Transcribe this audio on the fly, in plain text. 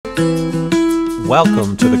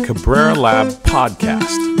Welcome to the Cabrera Lab podcast.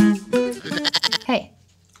 Hey.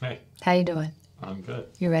 Hey. How you doing? I'm good.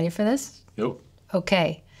 You ready for this? Yep.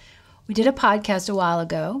 Okay. We did a podcast a while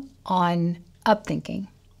ago on UpThinking.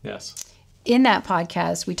 Yes. In that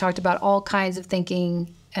podcast, we talked about all kinds of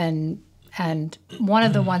thinking, and one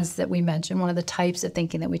of the ones that we mentioned, one of the types of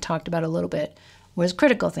thinking that we talked about a little bit was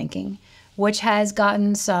critical thinking, which has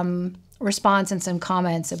gotten some response and some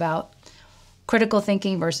comments about critical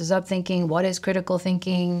thinking versus UpThinking. What is critical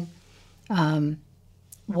thinking?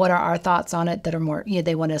 What are our thoughts on it that are more,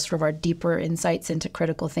 they want to sort of our deeper insights into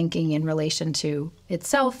critical thinking in relation to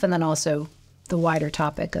itself, and then also the wider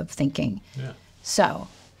topic of thinking. Yeah. So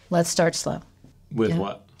let's start slow. With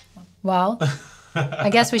what? Well, I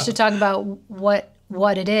guess we should talk about what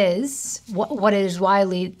it is, what it is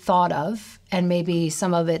widely thought of, and maybe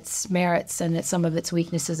some of its merits and some of its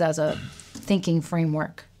weaknesses as a thinking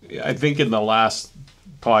framework. I think in the last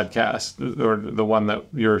podcast, or the one that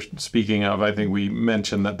you're speaking of, I think we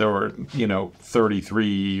mentioned that there were,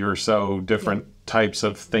 33 or so different types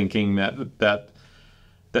of thinking that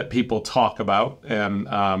people talk about, and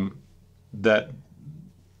that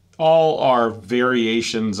all are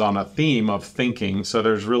variations on a theme of thinking. So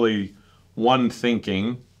there's really one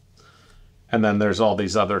thinking, and then there's all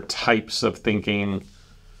these other types of thinking.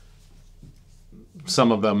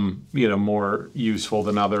 Some of them, more useful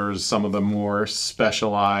than others. Some of them more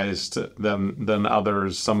specialized than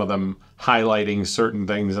others. Some of them highlighting certain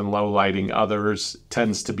things and lowlighting others.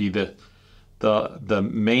 Tends to be the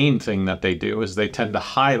main thing that they do is they tend to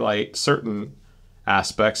highlight certain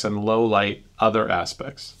aspects and lowlight other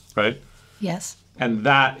aspects, right? Yes. And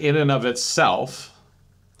that in and of itself,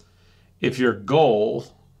 if your the goal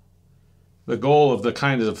of the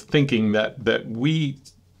kind of thinking that we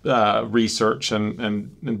research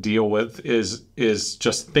and deal with is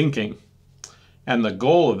just thinking, and the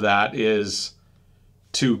goal of that is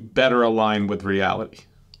to better align with reality.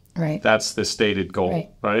 Right. That's the stated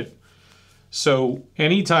goal, right? So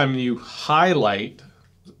anytime you highlight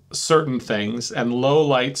certain things and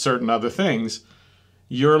lowlight certain other things,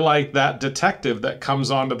 you're like that detective that comes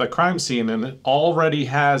onto the crime scene and already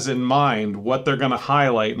has in mind what they're going to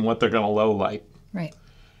highlight and what they're going to lowlight. Right.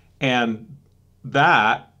 And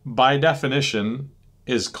that, by definition,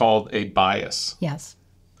 is called a bias. Yes.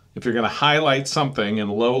 If you're going to highlight something and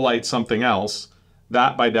lowlight something else,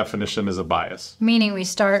 that by definition is a bias. Meaning we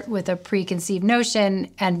start with a preconceived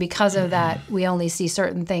notion, and because of that, we only see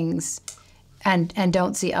certain things and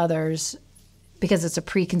don't see others because it's a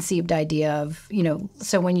preconceived idea of,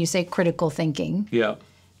 so when you say critical thinking,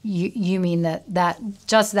 you mean that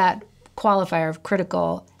just that qualifier of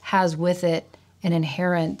critical has with it an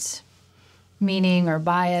inherent meaning or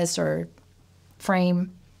bias or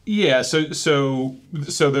frame? Yeah, so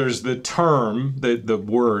there's the term, the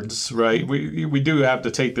words, right? We do have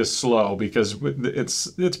to take this slow because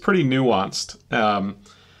it's pretty nuanced.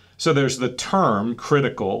 So there's the term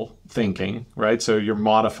critical thinking, right? So you're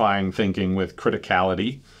modifying thinking with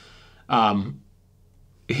criticality.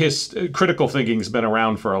 Critical thinking's been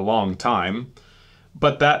around for a long time,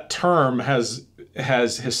 but that term has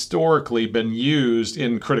historically been used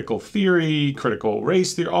in critical theory, critical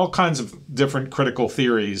race theory, all kinds of different critical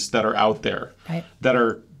theories that are out there, right, that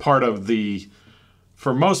are part of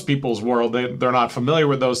for most people's world, they're not familiar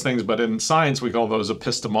with those things, but in science we call those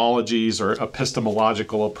epistemologies or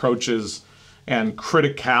epistemological approaches, and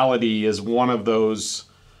criticality is one of those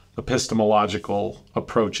epistemological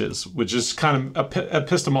approaches, which is kind of,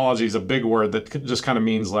 epistemology is a big word that just kind of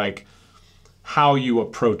means like how you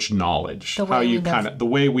approach knowledge, the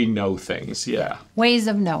way we know things, ways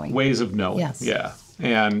of knowing, yes,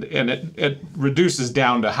 and it reduces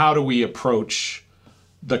down to how do we approach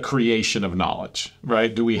the creation of knowledge,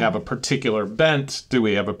 right? Do we have a particular bent? Do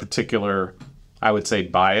we have a particular, I would say,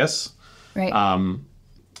 bias? Right.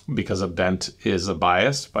 Because a bent is a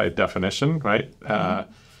bias by definition, right?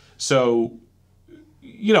 So,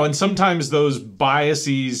 and sometimes those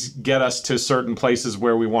biases get us to certain places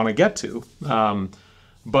where we want to get to.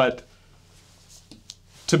 But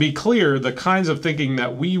to be clear, the kinds of thinking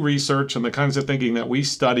that we research and the kinds of thinking that we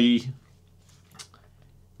study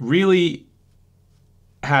really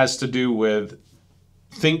has to do with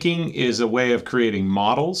thinking is a way of creating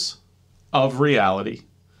models of reality.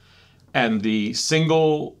 And the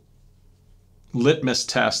single litmus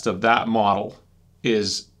test of that model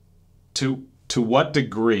is to what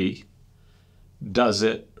degree does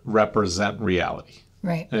it represent reality?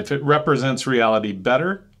 Right. And if it represents reality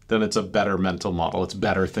better, then it's a better mental model. It's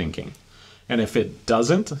better thinking. And if it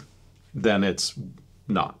doesn't, then it's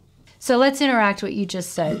not. So let's interact what you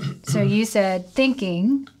just said. So you said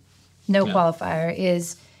thinking, no qualifier,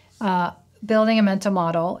 is building a mental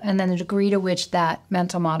model, and then the degree to which that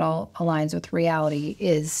mental model aligns with reality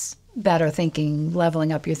is better thinking,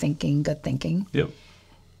 leveling up your thinking, good thinking. Yep.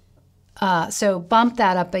 So bump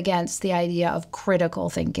that up against the idea of critical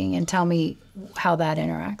thinking and tell me how that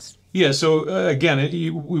interacts. Yeah, so again,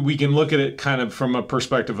 we can look at it kind of from a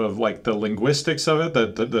perspective of like the linguistics of it,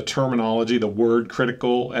 the terminology, the word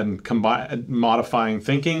critical and modifying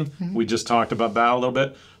thinking. Mm-hmm. We just talked about that a little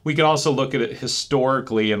bit. We can also look at it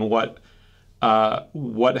historically and what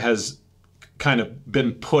has kind of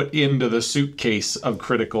been put into the suitcase of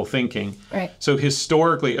critical thinking. Right. So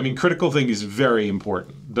historically, I mean, critical thinking is very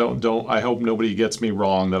important. Don't. I hope nobody gets me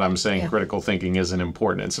wrong that I'm saying critical thinking isn't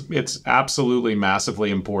important. It's absolutely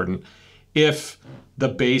massively important if the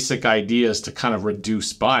basic idea is to kind of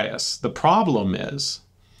reduce bias. The problem is,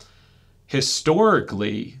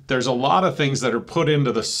 historically, there's a lot of things that are put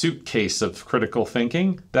into the suitcase of critical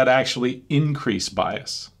thinking that actually increase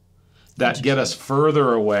bias, that get us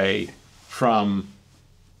further away from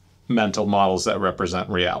mental models that represent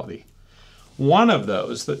reality. One of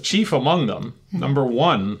those, the chief among them, the number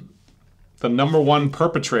one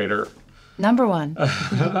perpetrator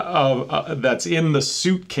of that's in the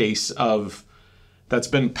suitcase of that's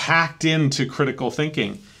been packed into critical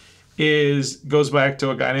thinking goes back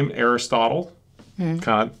to a guy named Aristotle,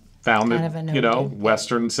 kind of founded,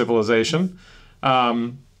 Western civilization.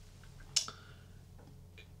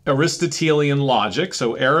 Aristotelian logic.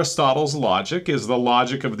 So Aristotle's logic is the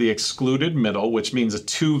logic of the excluded middle, which means a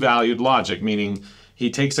two-valued logic, meaning he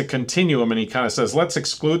takes a continuum and he kind of says, let's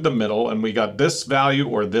exclude the middle, and we got this value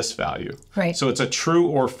or this value. Right. So it's a true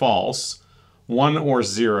or false, 1 or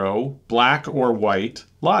 0, black or white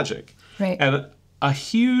logic. Right. And a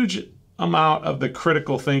huge amount of the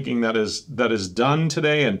critical thinking that is done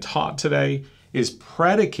today and taught today is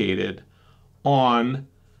predicated on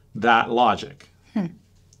that logic.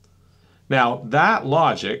 Now, that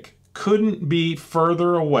logic couldn't be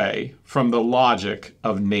further away from the logic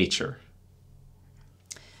of nature.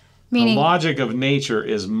 Meaning, the logic of nature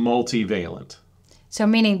is multivalent. So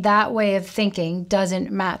meaning that way of thinking doesn't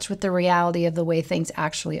match with the reality of the way things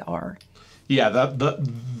actually are. Yeah,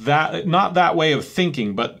 that not that way of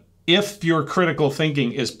thinking, but if your critical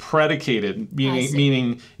thinking is predicated,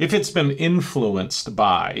 meaning if it's been influenced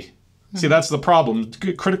by... See, that's the problem.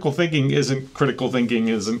 Critical thinking isn't critical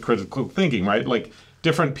thinking, right? Like,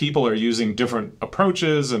 different people are using different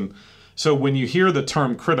approaches. And so when you hear the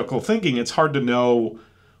term critical thinking, it's hard to know,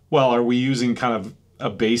 well, are we using kind of a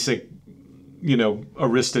basic,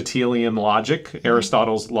 Aristotelian logic,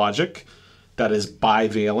 Aristotle's logic, that is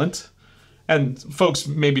bivalent? And folks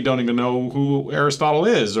maybe don't even know who Aristotle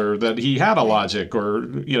is or that he had a logic or,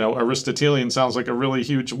 Aristotelian sounds like a really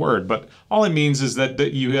huge word. But all it means is that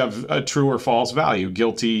you have a true or false value,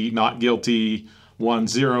 guilty, not guilty, 1,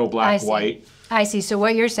 0, black, white. I see. So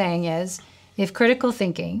what you're saying is if critical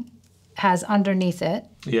thinking has underneath it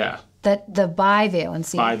that the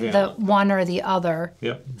bivalency, the one or the other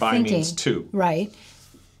thinking, means two. Right.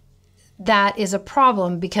 That is a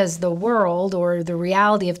problem because the world or the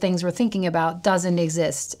reality of things we're thinking about doesn't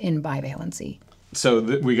exist in bivalency.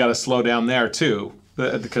 So we got to slow down there too,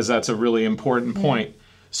 because that's a really important point.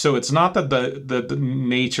 So it's not that the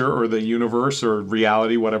nature or the universe or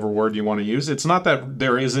reality, whatever word you want to use, it's not that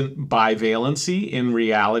there isn't bivalency in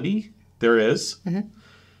reality. There is. Mm-hmm.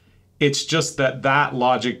 It's just that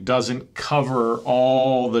logic doesn't cover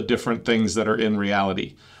all the different things that are in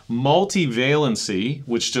reality. Multivalency,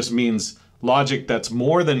 which just means logic that's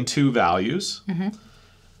more than two values,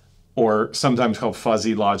 or sometimes called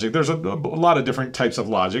fuzzy logic. There's a lot of different types of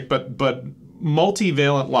logic, but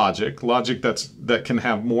multivalent logic that can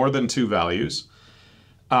have more than two values,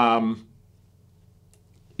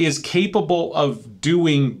 is capable of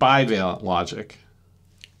doing bivalent logic.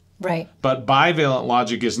 Right. But bivalent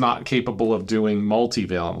logic is not capable of doing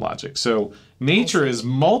multivalent logic. So nature is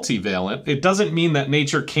multivalent. It doesn't mean that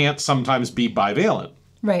nature can't sometimes be bivalent.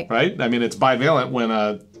 Right. Right? I mean, it's bivalent when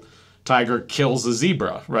a tiger kills a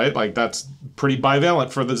zebra, right? Like, that's pretty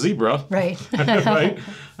bivalent for the zebra. Right. Right?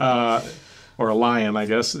 Or a lion, I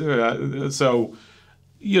guess. So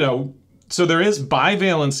there is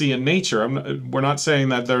bivalency in nature. We're not saying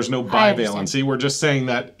that there's no bivalency. We're just saying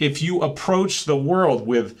that if you approach the world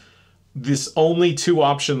with this only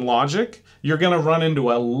two-option logic, you're going to run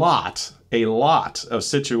into a lot of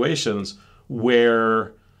situations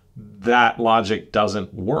where that logic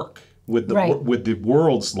doesn't work with the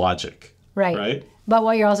world's logic. Right. But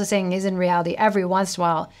what you're also saying is in reality, every once in a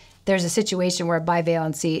while, there's a situation where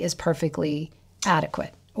bivalency is perfectly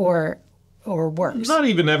adequate or works. Not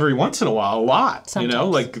even every once in a while, a lot. Sometimes. You know,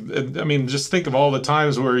 like, I mean, just think of all the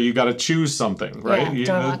times where you got to choose something, right?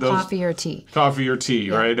 Yeah, coffee or tea. Coffee or tea,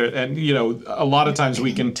 right? And, you know, a lot of times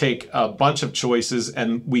we can take a bunch of choices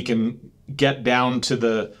and we can get down to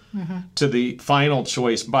the final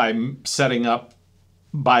choice by setting up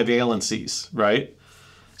bivalencies, right?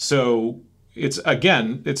 So it's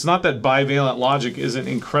not that bivalent logic isn't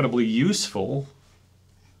incredibly useful.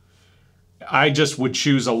 I just would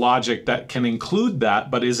choose a logic that can include that,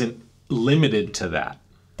 but isn't limited to that.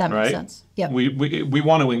 That makes sense. Yeah. We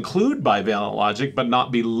want to include bivalent logic, but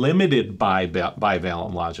not be limited by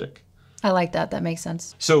bivalent logic. I like that. That makes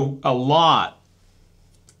sense. So a lot,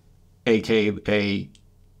 aka,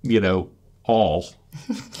 you know, all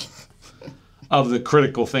of the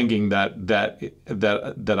critical thinking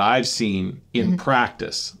that I've seen in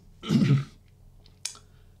practice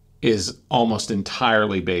is almost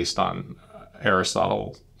entirely based on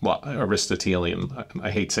Aristotelian.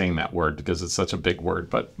 I hate saying that word because it's such a big word,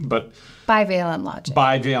 but bivalent logic.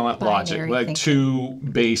 Bivalent logic, like thinking.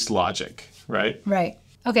 two-based logic, right? Right.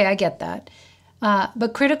 Okay, I get that.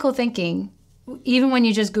 But critical thinking, even when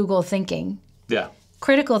you just Google thinking,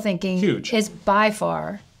 critical thinking Huge. is by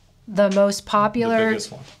far the most popular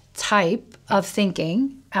type of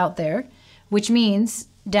thinking out there, which means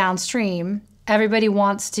downstream, everybody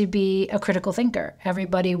wants to be a critical thinker.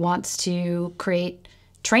 Everybody wants to create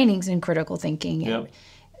trainings in critical thinking. Yep.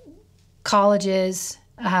 Colleges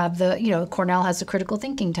have Cornell has a critical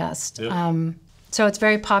thinking test. Yep. So it's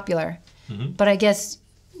very popular. Mm-hmm. But I guess,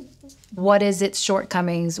 what is its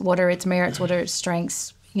shortcomings? What are its merits? What are its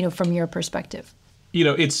strengths, from your perspective?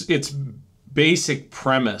 Its basic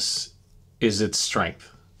premise is its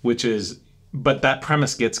strength, but that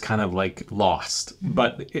premise gets kind of like lost.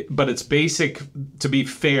 Mm-hmm. But it's basic, to be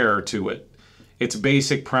fair to it, its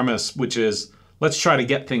basic premise, which is let's try to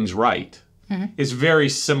get things right, is very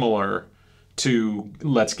similar to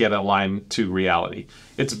let's get aligned to reality.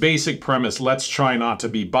 Its basic premise, let's try not to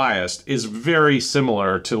be biased, is very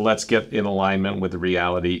similar to let's get in alignment with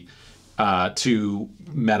reality, to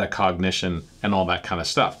metacognition and all that kind of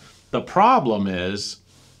stuff. The problem is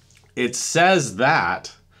it says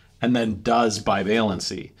that and then does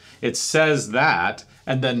bivalency. It says that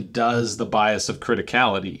and then does the bias of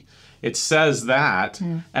criticality. It says that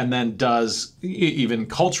and then does even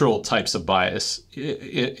cultural types of bias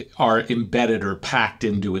are embedded or packed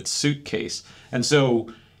into its suitcase. And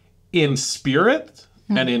so in spirit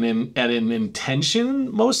and in intention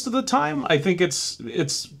most of the time, I think it's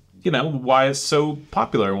why it's so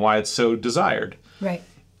popular and why it's so desired. Right.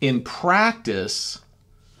 In practice,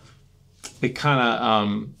 it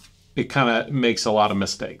kind of makes a lot of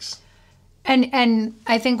mistakes. And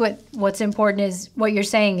I think what's important is what you're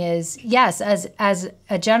saying is, yes, as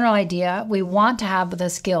a general idea, we want to have the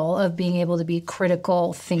skill of being able to be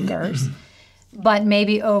critical thinkers, but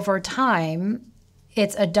maybe over time,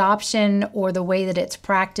 its adoption or the way that it's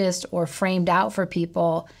practiced or framed out for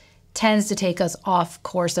people tends to take us off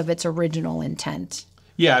course of its original intent.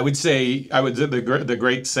 Yeah, I would say the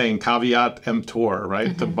great saying, caveat emptor,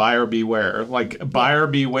 right? The buyer beware. Buyer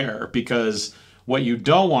beware, because what you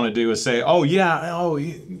don't want to do is say,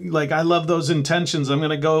 I love those intentions, I'm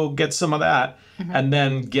going to go get some of that, and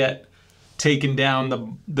then get taken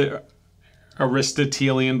down the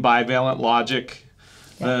Aristotelian bivalent logic,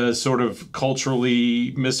 sort of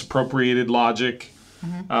culturally misappropriated logic,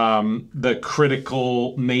 the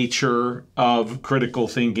critical nature of critical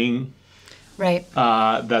thinking. Right.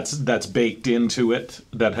 That's baked into it,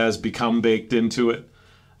 that has become baked into it.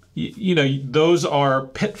 Those are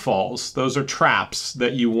pitfalls. Those are traps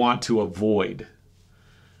that you want to avoid.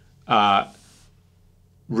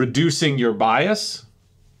 Reducing your bias,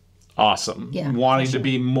 awesome. Yeah, wanting to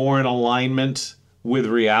be more in alignment with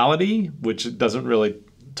reality, which it doesn't really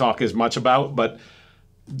talk as much about, but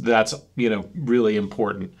that's, really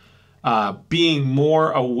important. Being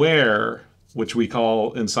more aware, which we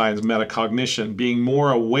call in science metacognition, being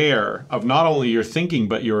more aware of not only your thinking,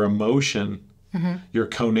 but your emotion, your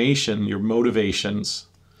conation, your motivations,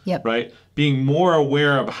 right? Being more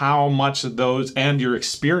aware of how much of those, and your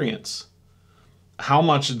experience, how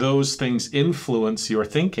much those things influence your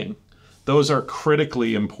thinking. Those are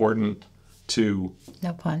critically important to...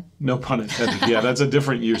 No pun. No pun intended. Yeah, that's a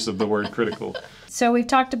different use of the word critical. So we've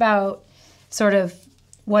talked about sort of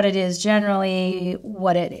what it is generally,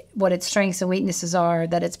 what its strengths and weaknesses are,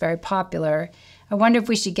 that it's very popular. I wonder if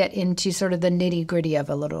we should get into sort of the nitty-gritty of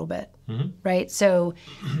it a little bit, right? So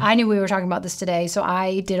I knew we were talking about this today, so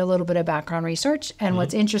I did a little bit of background research. And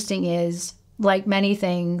what's interesting is, like many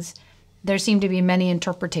things, there seem to be many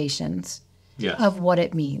interpretations of what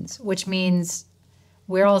it means, which means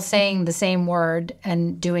we're all saying the same word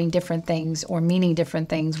and doing different things or meaning different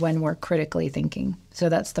things when we're critically thinking. So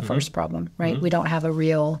that's the first problem, right? We don't have a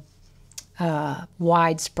real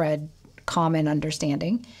widespread common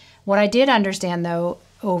understanding. What I did understand, though,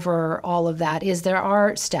 over all of that is there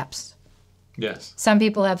are steps. Yes. Some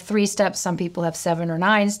people have 3 steps, some people have 7 or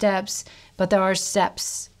 9 steps, but there are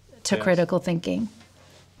steps to critical thinking.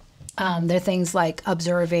 There are things like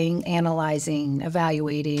observing, analyzing,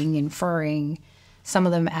 evaluating, inferring. Some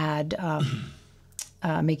of them add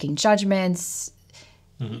making judgments.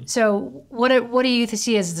 So what do you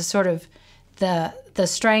see as the sort of the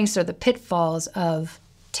strengths or the pitfalls of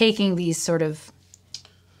taking these sort of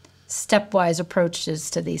stepwise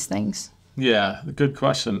approaches to these things? Yeah, good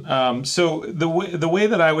question. So the way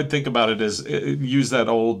that I would think about it is use that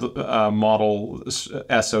old model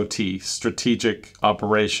SOT, strategic,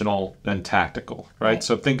 operational, and tactical, right?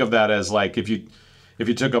 So think of that as like if you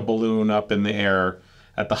took a balloon up in the air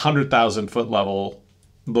at the 100,000 foot level,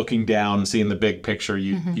 looking down, seeing the big picture,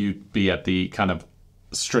 you'd be at the kind of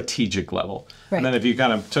strategic level. Right. And then if you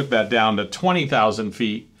kind of took that down to 20,000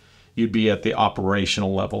 feet, you'd be at the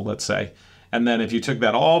operational level, let's say. And then if you took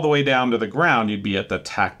that all the way down to the ground, you'd be at the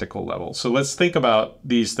tactical level. So let's think about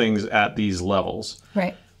these things at these levels.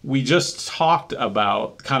 Right. We just talked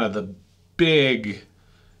about kind of the big,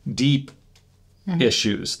 deep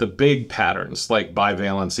issues, the big patterns like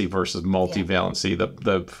bivalency versus multivalency,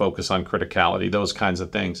 the focus on criticality, those kinds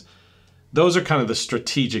of things. Those are kind of the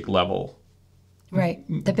strategic level. Right.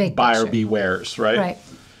 The big buyer picture. bewares, right? Right.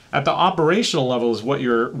 At the operational level is what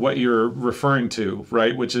you're referring to,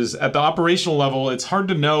 right? Which is at the operational level, it's hard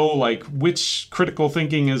to know like which critical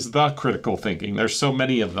thinking is the critical thinking. There's so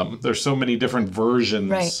many of them. There's so many different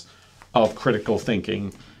versions of critical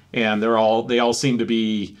thinking, and they all seem to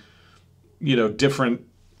be, different.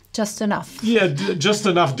 Just enough. Yeah, just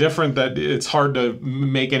enough different that it's hard to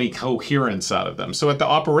make any coherence out of them. So at the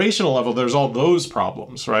operational level, there's all those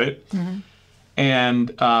problems, right? And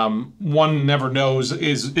one never knows,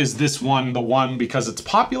 is this one the one because it's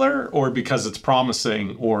popular or because it's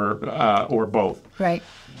promising or both? Right.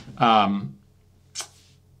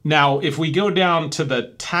 Now, if we go down to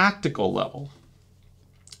the tactical level,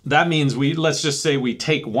 that means let's just say we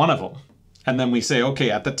take one of them and then we say, okay,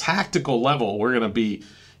 at the tactical level, we're going to be,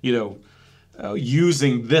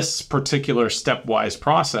 using this particular stepwise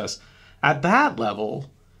process. At that level,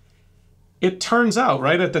 it turns out,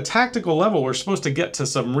 right, at the tactical level, we're supposed to get to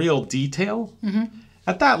some real detail.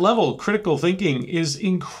 At that level, critical thinking is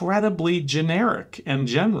incredibly generic and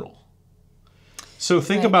general. So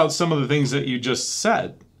think about some of the things that you just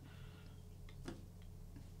said.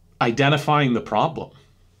 Identifying the problem.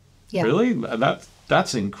 Yeah. Really?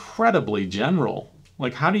 That's incredibly general.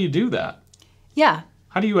 Like, how do you do that? Yeah.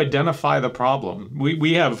 How do you identify the problem?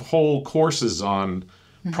 We have whole courses on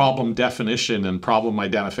problem definition and problem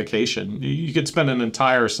identification. You could spend an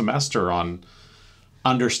entire semester on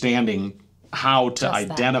understanding how to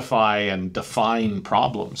identify and define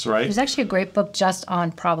problems, right? There's actually a great book just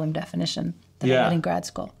on problem definition that I read in grad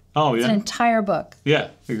school. Oh, yeah. It's an entire book. Yeah,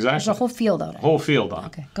 exactly. There's a whole field on it. Whole field on it.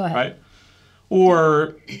 Okay, go ahead. Right?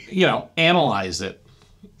 Or, analyze it.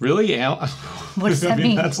 Really? What does that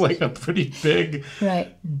mean? That's like a pretty big,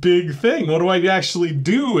 big thing. What do I actually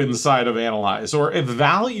do inside of analyze or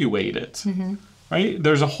evaluate it? Right?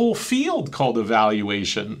 There's a whole field called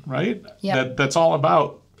evaluation, right? Yeah. That's all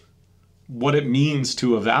about what it means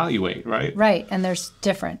to evaluate, right? Right, and there's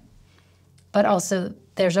different. But also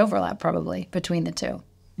there's overlap probably between the two.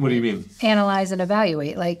 What do you mean? Analyze and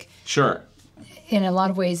evaluate. Sure. In a lot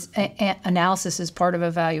of ways, analysis is part of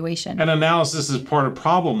evaluation. And analysis is part of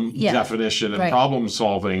problem definition and problem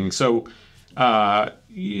solving. So, I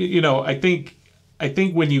think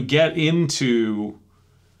when you get into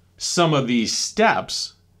some of these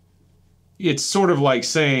steps, it's sort of like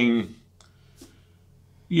saying,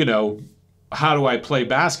 how do I play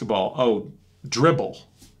basketball? Oh, dribble.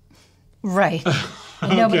 Right.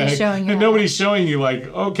 And nobody's showing you. And nobody's showing you like,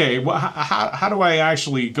 okay, well, how do I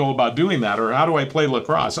actually go about doing that? Or how do I play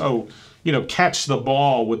lacrosse? Oh, catch the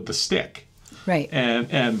ball with the stick. Right.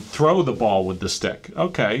 And throw the ball with the stick.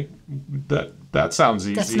 Okay. That sounds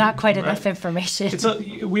easy. That's not quite enough information.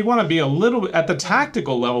 We want to be a little bit, at the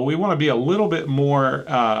tactical level, we want to be a little bit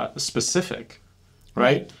more specific,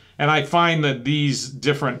 right? And I find that these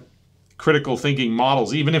different critical thinking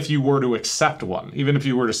models, even if you were to accept one, even if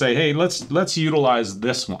you were to say, hey, let's utilize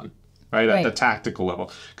this one, right, at the tactical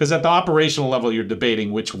level. Because at the operational level, you're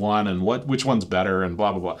debating which one and which one's better and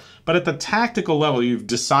blah, blah, blah. But at the tactical level, you've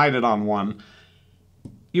decided on one.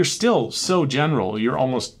 You're still so general. You're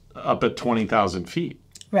almost up at 20,000 feet.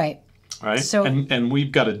 Right. Right? So, and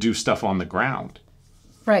we've got to do stuff on the ground.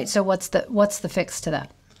 Right. So what's the fix to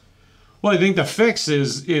that? Well, I think the fix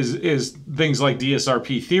is things like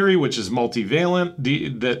DSRP theory, which is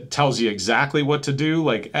multivalent, that tells you exactly what to do.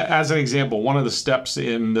 Like, as an example, one of the steps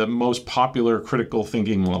in the most popular critical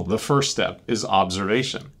thinking model, the first step is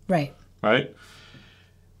observation. Right. Right?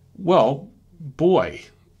 Well, boy,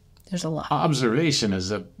 there's a lot. Observation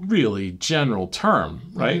is a really general term,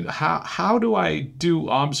 right? Mm-hmm. How do I do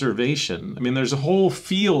observation? I mean, there's whole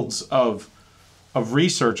fields of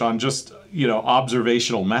research on just,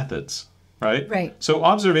 observational methods. Right? Right. So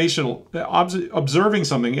observing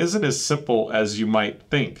something isn't as simple as you might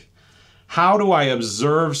think. How do I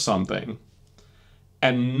observe something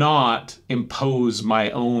and not impose my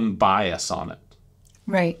own bias on it?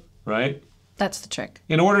 Right. Right? That's the trick.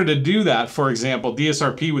 In order to do that, for example,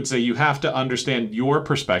 DSRP would say you have to understand your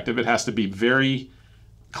perspective. It has to be very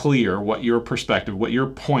clear what your perspective, what your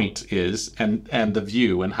point is, and the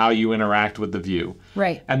view, and how you interact with the view.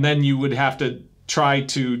 Right. And then you would have to try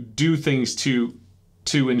to do things to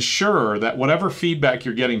ensure that whatever feedback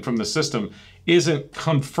you're getting from the system isn't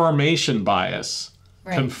confirmation bias,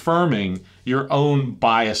 right. confirming your own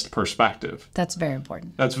biased perspective. That's very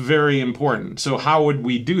important. That's very important. So how would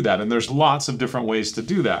we do that? And there's lots of different ways to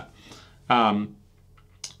do that.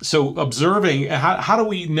 So observing, how do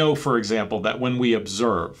we know, for example, that when we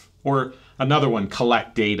observe, or another one,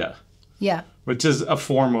 collect data? Yeah. Which is a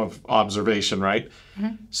form of observation, right?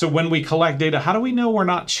 Mm-hmm. So when we collect data, how do we know we're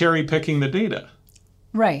not cherry picking the data?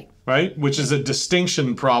 Right. Right? Which is a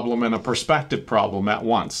distinction problem and a perspective problem at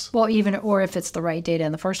once. Well, or if it's the right data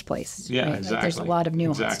in the first place. Yeah, right? exactly. Like there's a lot of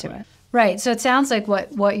nuance to it. Right. So it sounds like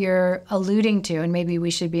what you're alluding to, and maybe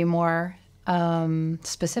we should be more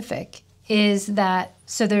specific, is that,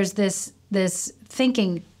 so there's this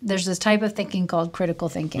thinking, there's this type of thinking called critical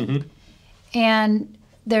thinking. Mm-hmm. And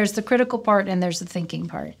there's the critical part and there's the thinking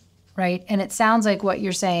part, right? And it sounds like what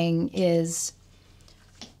you're saying is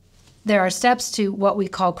there are steps to what we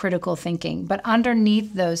call critical thinking, but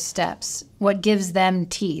underneath those steps, what gives them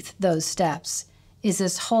teeth, those steps, is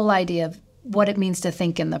this whole idea of what it means to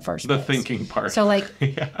think in the first place. The thinking part. So like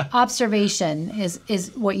yeah. Observation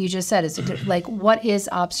is what you just said. Is like, what is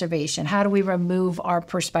observation? How do we remove our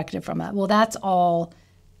perspective from that? Well, that's all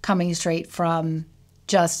coming straight from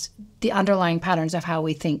just the underlying patterns of how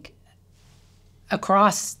we think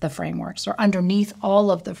across the frameworks or underneath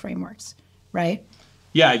all of the frameworks, right?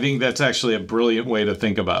 Yeah, I think that's actually a brilliant way to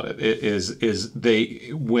think about it. It is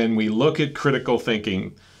when we look at critical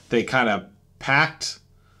thinking, they kind of packed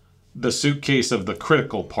the suitcase of the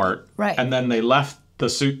critical part, right, and then they left the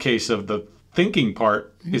suitcase of the thinking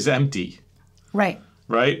part mm-hmm. is empty. Right.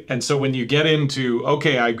 Right, and so when you get into,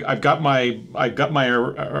 okay, I've got my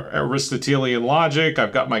Aristotelian logic,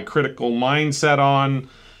 I've got my critical mindset on,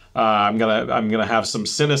 I'm gonna have some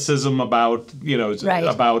cynicism about right.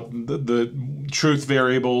 about the truth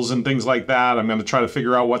variables and things like that. I'm gonna try to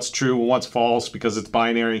figure out what's true and what's false because it's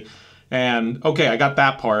binary. And okay, I got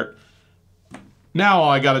that part. Now all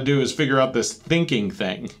I got to do is figure out this thinking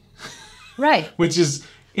thing, right? Which is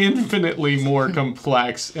infinitely more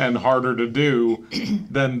complex and harder to do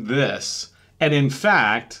than this. And in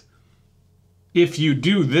fact, if you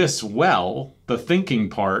do this well, the thinking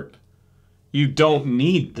part, you don't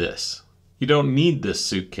need this. You don't need this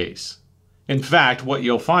suitcase. In fact, what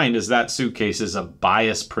you'll find is that suitcase is a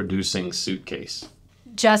bias-producing suitcase.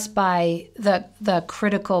 Just by the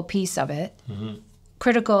critical piece of it. Mm-hmm.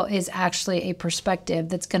 Critical is actually a perspective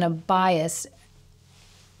that's going to bias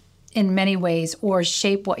in many ways or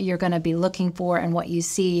shape what you're going to be looking for and what you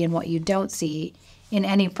see and what you don't see in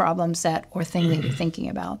any problem set or thing that you're thinking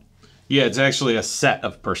about. Yeah, it's actually a set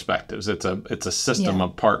of perspectives. It's a system yeah.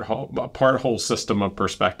 of part whole system of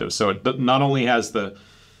perspectives. So it not only has the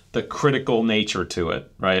critical nature to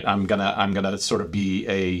it, right? I'm gonna sort of be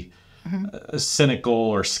a cynical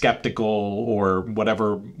or skeptical or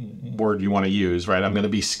whatever word you want to use, right? I'm going to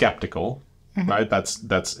be skeptical, mm-hmm. right?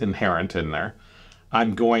 That's inherent in there.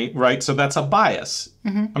 I'm going, right? So that's a bias.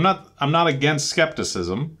 Mm-hmm. I'm not against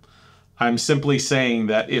skepticism. I'm simply saying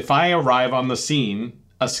that if I arrive on the scene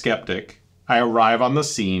a skeptic, I arrive on the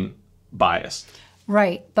scene biased.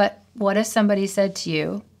 Right. But what if somebody said to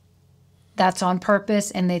you, that's on purpose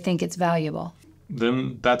and they think it's valuable?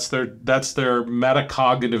 Then that's their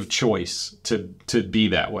metacognitive choice to be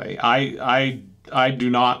that way. I do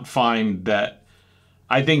not find that.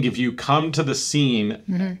 I think if you come to the scene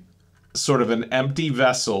mm-hmm. sort of an empty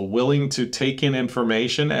vessel, willing to take in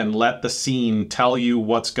information and let the scene tell you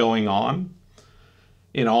what's going on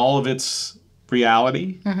in all of its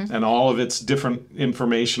reality mm-hmm. and all of its different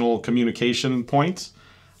informational communication points,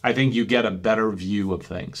 I think you get a better view of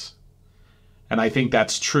things. And I think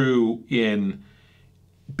that's true in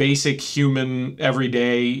basic human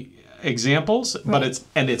everyday examples, but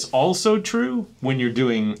it's also true when you're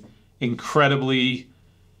doing incredibly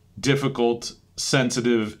difficult,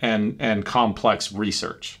 sensitive, and complex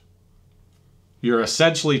research. You're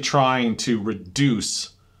essentially trying to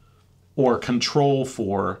reduce or control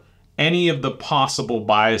for any of the possible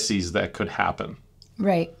biases that could happen.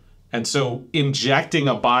 Right. And so injecting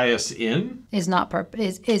a bias in is not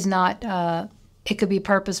it could be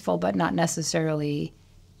purposeful, but not necessarily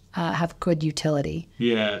have good utility.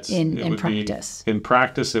 Yeah, in practice. In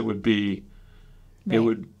practice, it would be, it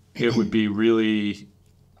would be really,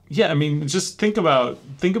 yeah. I mean, just think about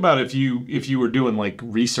if you were doing like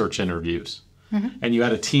research interviews, and you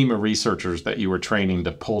had a team of researchers that you were training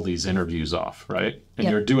to pull these interviews off, right? And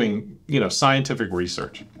you're doing, scientific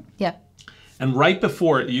research. Yeah. And right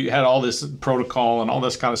before, you had all this protocol and all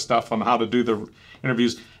this kind of stuff on how to do the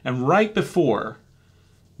interviews. And right before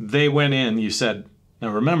they went in, you said,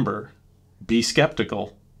 now remember, be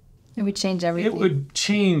skeptical. It would change everything. It would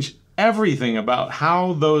change everything about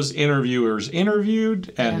how those interviewers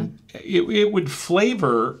interviewed, and it would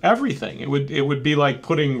flavor everything. It would be like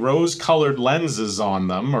putting rose-colored lenses on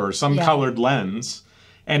them, or some colored lens.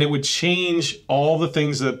 And it would change all the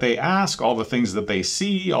things that they ask, all the things that they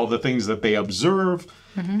see, all the things that they observe.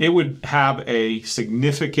 It would have a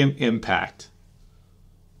significant impact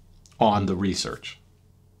on the research.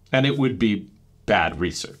 And it would be bad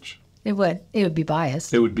research. It would be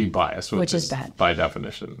biased. It would be biased, which is bad. By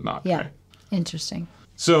definition, not yeah. Right. Interesting.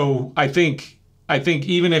 So I think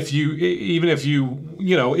even if you if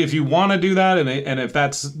you want to do that, and if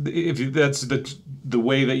that's the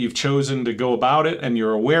way that you've chosen to go about it, and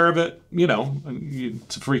you're aware of it,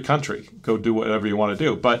 it's a free country. Go do whatever you want to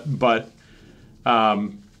do. But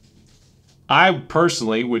I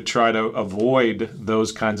personally would try to avoid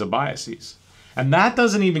those kinds of biases. And that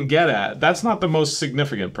doesn't even get at, that's not the most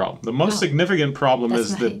significant problem. The most significant problem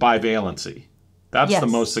is the bivalency. That's the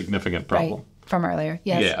most significant problem. Right. From earlier,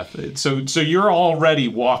 yes. Yeah. So you're already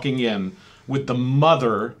walking in with the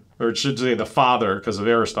mother, or it should say the father, because of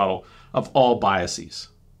Aristotle, of all biases.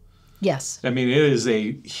 Yes. I mean, it is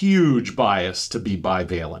a huge bias to be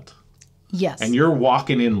bivalent. Yes. And you're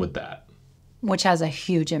walking in with that. Which has a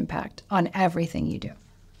huge impact on everything you do.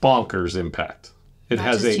 Bonkers impact. It Not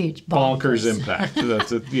has a huge, bonkers impact.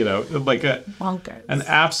 That's bonkers. An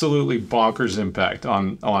absolutely bonkers impact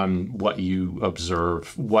on what you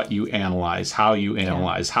observe, what you analyze, how you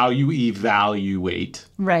analyze, how you evaluate.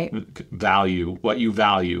 Right. Value, what you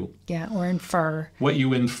value. Yeah, or infer. What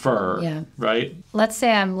you infer. Yeah. Right? Let's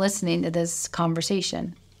say I'm listening to this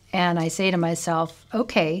conversation and I say to myself,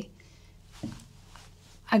 okay,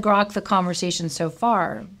 I grok the conversation so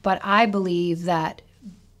far, but I believe that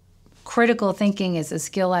critical thinking is a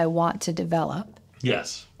skill I want to develop.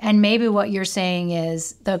 Yes. And maybe what you're saying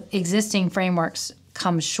is the existing frameworks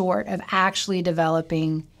come short of actually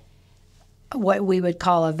developing what we would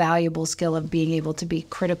call a valuable skill of being able to be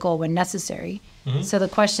critical when necessary. Mm-hmm. So the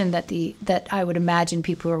question that I would imagine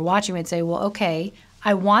people who are watching would say, well, okay,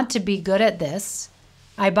 I want to be good at this.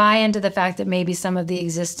 I buy into the fact that maybe some of the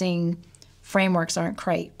existing frameworks aren't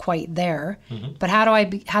quite there. Mm-hmm. But how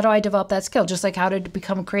do I develop that skill? Just like how to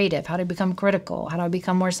become creative, how to become critical, how do I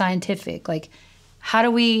become more scientific? Like how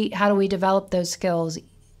do we develop those skills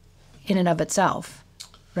in and of itself,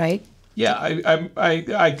 right? Yeah,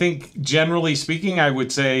 I think generally speaking, I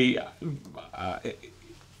would say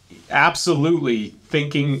absolutely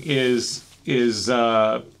thinking is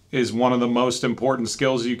one of the most important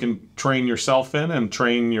skills you can train yourself in and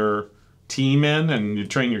train your team in, and you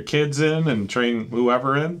train your kids in, and train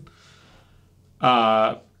whoever in.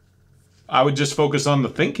 I would just focus on the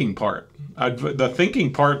thinking part. The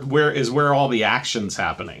thinking part is where all the action's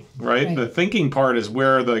happening, right? The thinking part is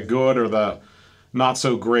where the good or the not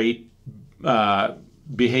so great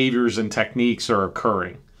behaviors and techniques are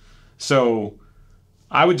occurring. So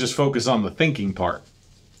I would just focus on the thinking part.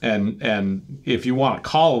 And if you want to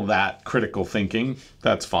call that critical thinking,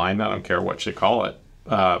 that's fine. I don't care what you call it.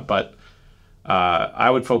 But I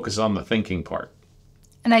would focus on the thinking part.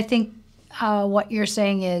 And I think what you're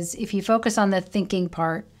saying is if you focus on the thinking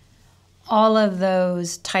part, all of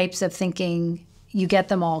those types of thinking, you get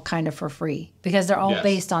them all kind of for free because they're all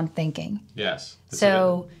based on thinking. Yes.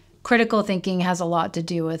 So critical thinking has a lot to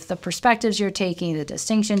do with the perspectives you're taking, the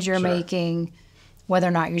distinctions you're making, whether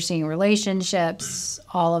or not you're seeing relationships,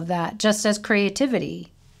 all of that, just as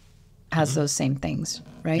creativity has those same things,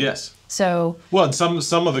 right? Yes. So and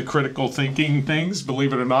some of the critical thinking things,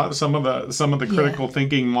 believe it or not, some of the critical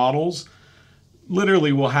thinking models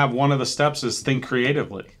literally will have one of the steps is think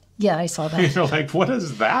creatively. Yeah, I saw that. You're like, what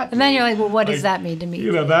does that mean? And then you're like, well, what does that mean to me?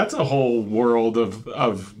 That's a whole world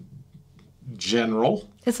of general.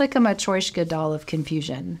 It's like a Matryoshka doll of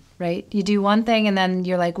confusion, right? You do one thing and then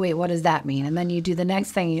you're like, wait, what does that mean? And then you do the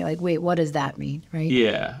next thing and you're like, wait, what does that mean, right?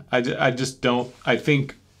 Yeah, I just don't, I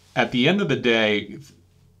think at the end of the day,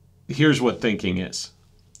 here's what thinking is.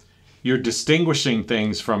 You're distinguishing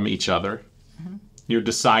things from each other. Mm-hmm. You're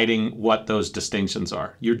deciding what those distinctions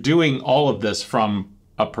are. You're doing all of this from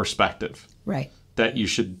a perspective. Right. That you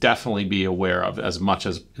should definitely be aware of as much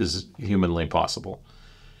as is humanly possible.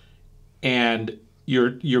 And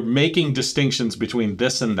you're making distinctions between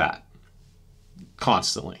this and that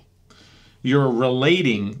constantly. You're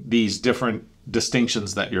relating these different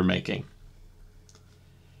distinctions that you're making.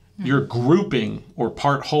 Mm-hmm. You're grouping or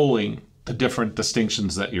part-wholing the different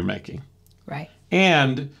distinctions that you're making. Right.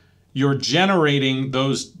 And you're generating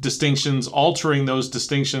those distinctions, altering those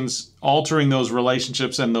distinctions, altering those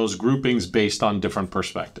relationships and those groupings based on different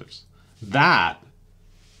perspectives. That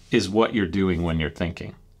is what you're doing when you're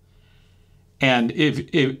thinking. And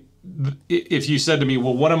if you said to me,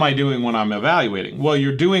 well, what am I doing when I'm evaluating? Well,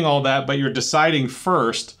 you're doing all that, but you're deciding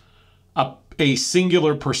first a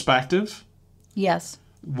singular perspective. Yes.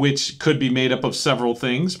 Which could be made up of several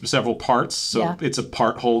things, several parts. So it's a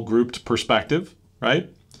part, whole, grouped perspective, right?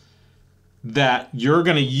 That you're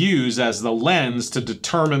going to use as the lens to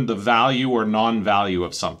determine the value or non-value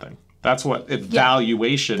of something. That's what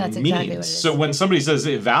evaluation means. Exactly what it is. So when somebody says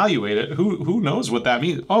evaluate it, who knows what that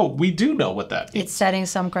means? Oh, we do know what that means. It's setting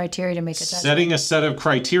some criteria to make a judgment. Setting a set of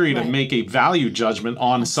criteria to make a value judgment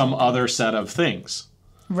on some other set of things.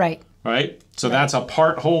 Right. Right? So that's a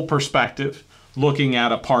part, whole perspective looking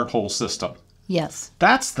at a part, whole system. Yes.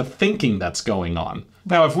 That's the thinking that's going on.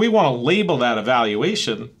 Now, if we want to label that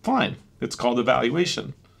evaluation, fine. It's called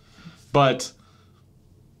evaluation. But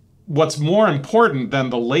what's more important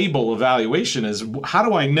than the label evaluation is how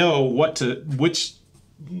do I know which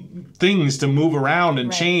things to move around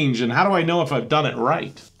and change, and how do I know if I've done it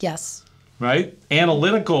right? Yes. Right?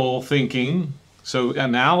 Analytical thinking, so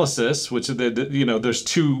analysis, which there's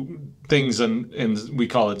two things and we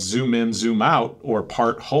call it zoom in, zoom out, or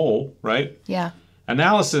part whole, right? Yeah.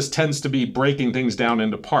 Analysis tends to be breaking things down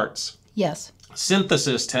into parts. Yes.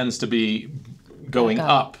 Synthesis tends to be going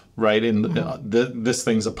up, right? This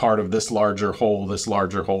thing's a part of this larger whole, this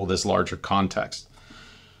larger whole, this larger context.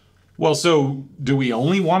 Well, so do we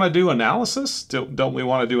only want to do analysis? Don't we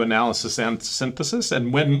want to do analysis and synthesis?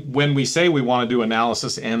 And when we say we want to do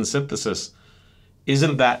analysis and synthesis,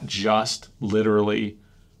 isn't that just literally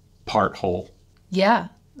part whole? Yeah.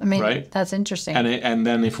 I mean, right? That's interesting. And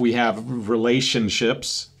then if we have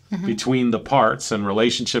relationships between the parts and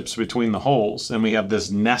relationships between the wholes, and we have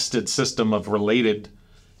this nested system of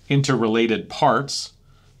interrelated parts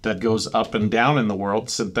that goes up and down in the world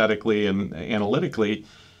synthetically and analytically,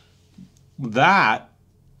 that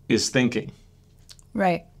is thinking.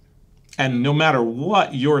 Right. And no matter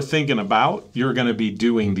what you're thinking about, you're going to be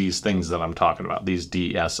doing these things that I'm talking about, these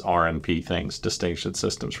DSRP things, distinction,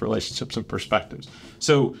 systems, relationships, and perspectives.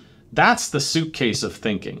 So that's the suitcase of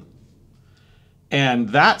thinking. And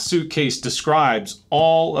that suitcase describes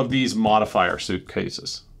all of these modifier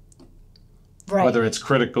suitcases. Right. Whether it's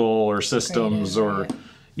critical or systems or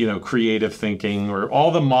creative thinking or all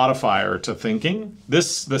the modifier to thinking.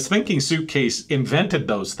 This thinking suitcase invented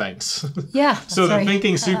those things. Yeah. So the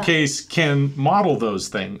thinking suitcase can model those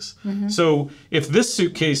things. Mm-hmm. So if this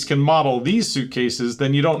suitcase can model these suitcases,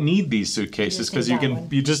 then you don't need these suitcases because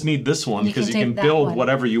you just need this one because you can build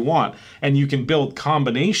whatever you want, and you can build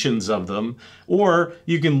combinations of them, or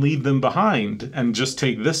you can leave them behind and just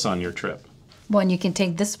take this on your trip. Well, and you can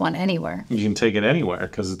take this one anywhere. You can take it anywhere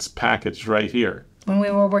because it's packaged right here. When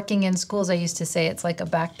we were working in schools, I used to say it's like a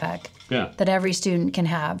backpack that every student can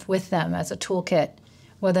have with them as a toolkit,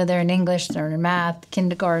 whether they're in English, they're in math,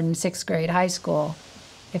 kindergarten, 6th grade, high school.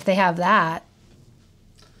 If they have that,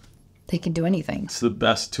 they can do anything. It's the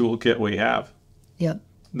best toolkit we have. Yep.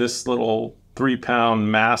 This little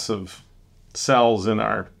 3-pound mass of cells in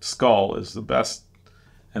our skull is the best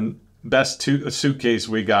suitcase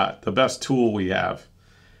we got, the best tool we have.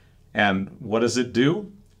 And what does it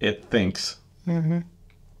do? It thinks. Mm-hmm.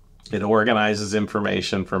 It organizes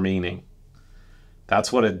information for meaning.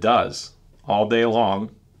 That's what it does all day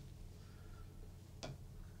long.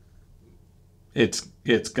 It's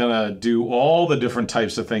gonna do all the different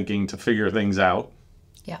types of thinking to figure things out.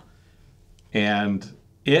 Yeah. And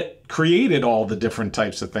it created all the different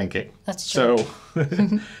types of thinking. That's true.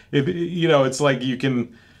 So, it's like you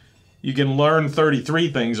can learn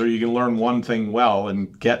 33 things, or you can learn one thing well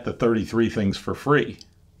and get the 33 things for free.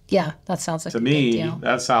 Yeah, that sounds like To a me, good deal.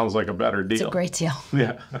 that sounds like a better deal. It's a great deal.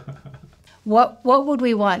 Yeah. What would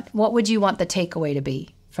we want? What would you want the takeaway to be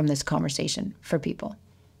from this conversation for people?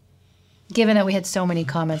 Given that we had so many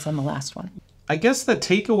comments on the last one. I guess the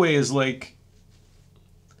takeaway is like,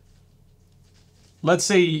 let's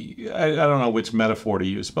say, I don't know which metaphor to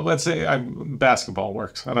use, but let's say basketball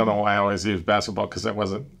works. I don't know why I always use basketball because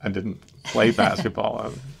I didn't play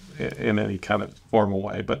basketball in any kind of formal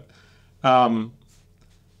way. But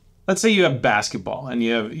let's say you have basketball and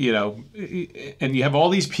you have all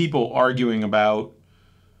these people arguing about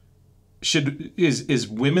is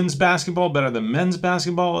women's basketball better than men's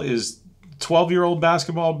basketball? Is 12-year-old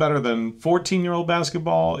basketball better than 14-year-old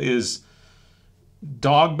basketball? Is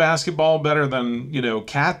dog basketball better than,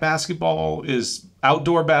 cat basketball? Is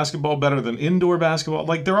outdoor basketball better than indoor basketball?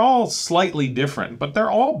 Like, they're all slightly different, but they're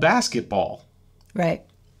all basketball. Right.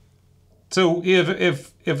 So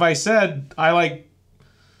if I said I like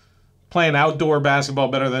playing outdoor basketball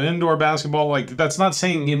better than indoor basketball, like, that's not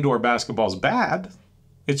saying indoor basketball is bad.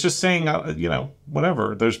 It's just saying,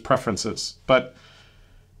 whatever, there's preferences. But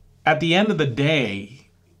at the end of the day,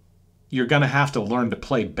 you're going to have to learn to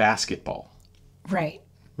play basketball. Right.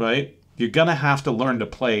 Right? You're going to have to learn to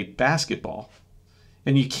play basketball.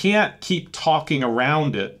 And you can't keep talking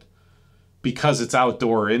around it because it's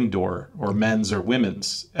outdoor or indoor or men's or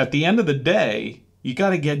women's. At the end of the day, you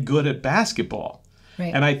got to get good at basketball.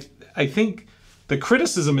 Right. And I think the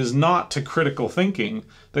criticism is not to critical thinking.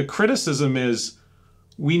 The criticism is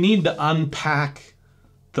we need to unpack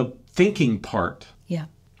the thinking part. Yeah.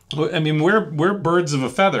 I mean, we're birds of a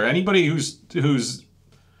feather. Anybody who's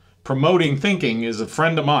promoting thinking is a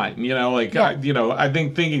friend of mine. I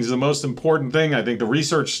think thinking is the most important thing. I think the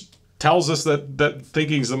research tells us that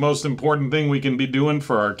thinking is the most important thing we can be doing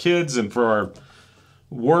for our kids and for our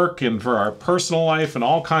work and for our personal life in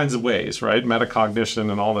all kinds of ways, right?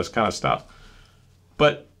 Metacognition and all this kind of stuff.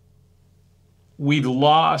 But we've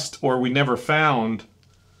lost, or we never found,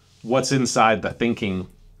 what's inside the thinking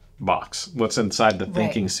box, what's inside the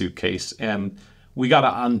thinking suitcase. And we got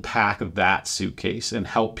to unpack that suitcase and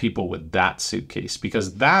help people with that suitcase,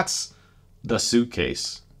 because that's the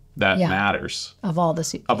suitcase that matters. Of all the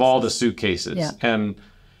suitcases. Of all the suitcases. Yeah.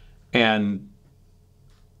 And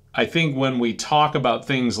I think when we talk about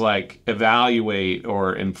things like evaluate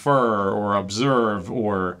or infer or observe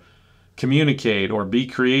or communicate or be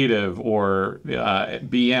creative or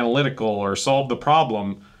be analytical or solve the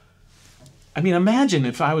problem, I mean, imagine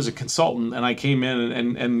if I was a consultant and I came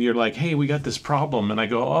in and you're like, hey, we got this problem. And I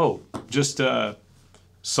go, oh, just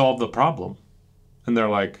solve the problem. And they're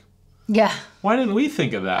like, yeah, why didn't we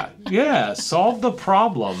think of that? Yeah, solve the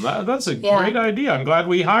problem. That's a great idea. I'm glad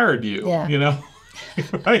we hired you. Yeah.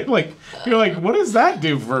 Right? Like, you're like, what does that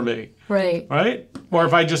do for me? Right. Right? Or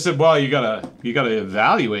if I just said, well, you gotta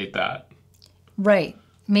evaluate that. Right.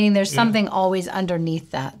 Meaning there's something always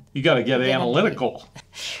underneath that. You gotta get analytical.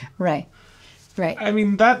 Right. Right. I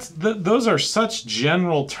mean, those are such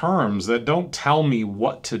general terms that don't tell me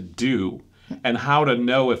what to do and how to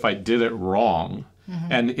know if I did it wrong.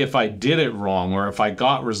 Mm-hmm. And if I did it wrong, or if I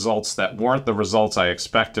got results that weren't the results I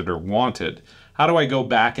expected or wanted, how do I go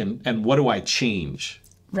back and what do I change?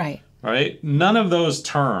 Right. Right? None of those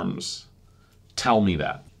terms tell me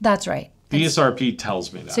that. That's right. DSRP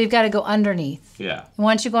tells me that. So you've got to go underneath. Yeah. And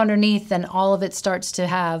once you go underneath, then all of it starts to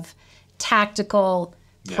have tactical,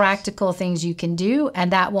 practical things you can do,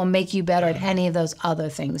 and that will make you better at any of those other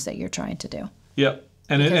things that you're trying to do. Yep.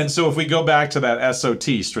 And so if we go back to that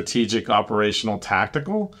SOT, strategic, operational,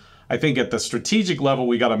 tactical, I think at the strategic level,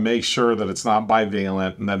 we got to make sure that it's not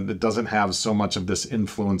bivalent and that it doesn't have so much of this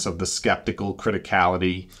influence of the skeptical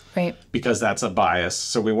criticality, right? Because that's a bias.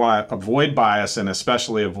 So we want to avoid bias and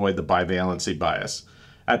especially avoid the bivalency bias.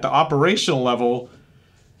 At the operational level,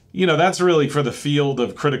 that's really for the field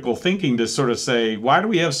of critical thinking to sort of say, why do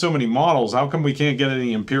we have so many models? How come we can't get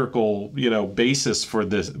any empirical, basis for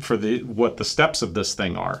what the steps of this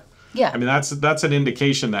thing are? Yeah. I mean, that's an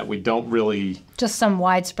indication that we don't really just some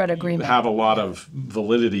widespread agreement have a lot of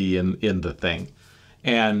validity in the thing.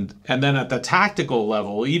 And then at the tactical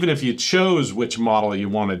level, even if you chose which model you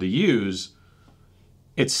wanted to use,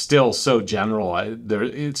 it's still so general.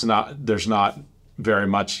 There's not very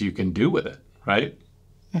much you can do with it, right?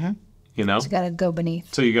 Mm-hmm. So you got to go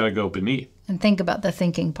beneath. So you got to go beneath. And think about the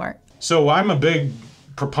thinking part. So I'm a big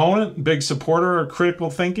proponent, big supporter of critical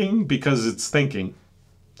thinking because it's thinking.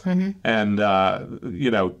 Mm-hmm. And,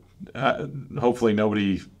 hopefully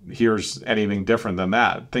nobody hears anything different than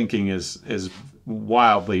that. Thinking is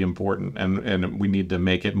wildly important, and we need to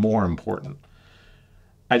make it more important.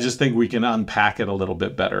 I just think we can unpack it a little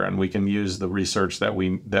bit better, and we can use the research that we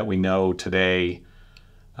know today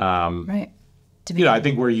Right. I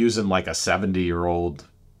think we're using like a 70-year-old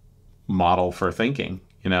model for thinking.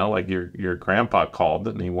 Like your grandpa called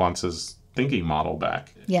and he wants his thinking model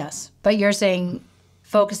back. Yes. But you're saying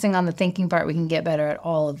focusing on the thinking part, we can get better at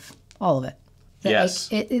all of it. Yes.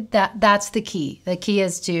 That's the key. The key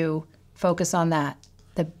is to focus on that.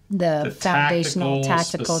 The foundational,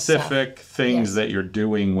 tactical specific stuff. things that you're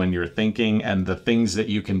doing when you're thinking, and the things that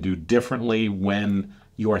you can do differently when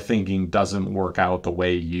your thinking doesn't work out the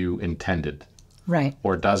way you intended. Right.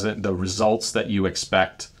 Or doesn't, the results that you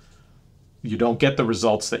expect, you don't get the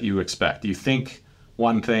results that you expect. You think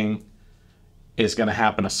one thing is going to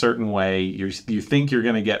happen a certain way. You think you're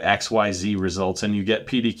going to get XYZ results, and you get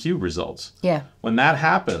PDQ results. Yeah. When that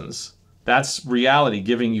happens, that's reality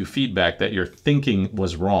giving you feedback that your thinking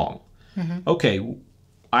was wrong. Mm-hmm. Okay,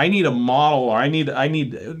 I need a model, or I need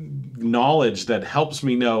knowledge that helps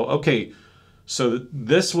me know, okay, so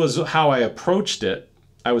this was how I approached it.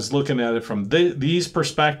 I was looking at it from these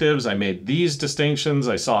perspectives. I made these distinctions.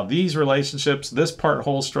 I saw these relationships, this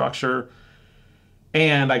part-whole structure,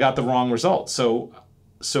 and I got the wrong result. So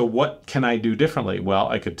what can I do differently? Well,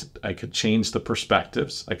 I could change the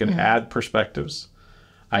perspectives. I could add perspectives.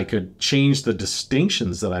 I could change the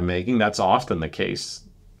distinctions that I'm making. That's often the case,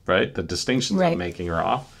 right? The distinctions I'm making are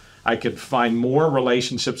off. I could find more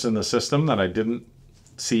relationships in the system that I didn't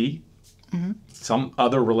see. Mm-hmm. Some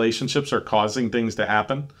other relationships are causing things to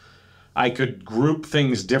happen. I could group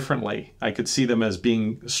things differently. I could see them as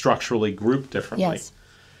being structurally grouped differently. Yes.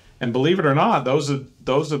 And believe it or not, those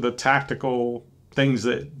are the tactical things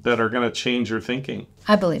that are going to change your thinking.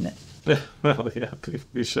 I believe it. Well, yeah,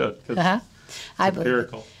 we should. I believe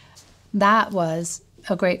it. That was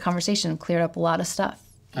a great conversation. Cleared up a lot of stuff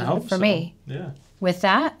for me. Yeah. With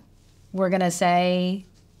that, we're going to say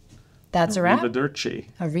that's a wrap. Arrivederci.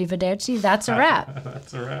 Arrivederci. That's a wrap.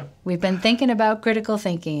 That's a wrap. We've been thinking about critical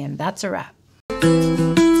thinking, and that's a wrap.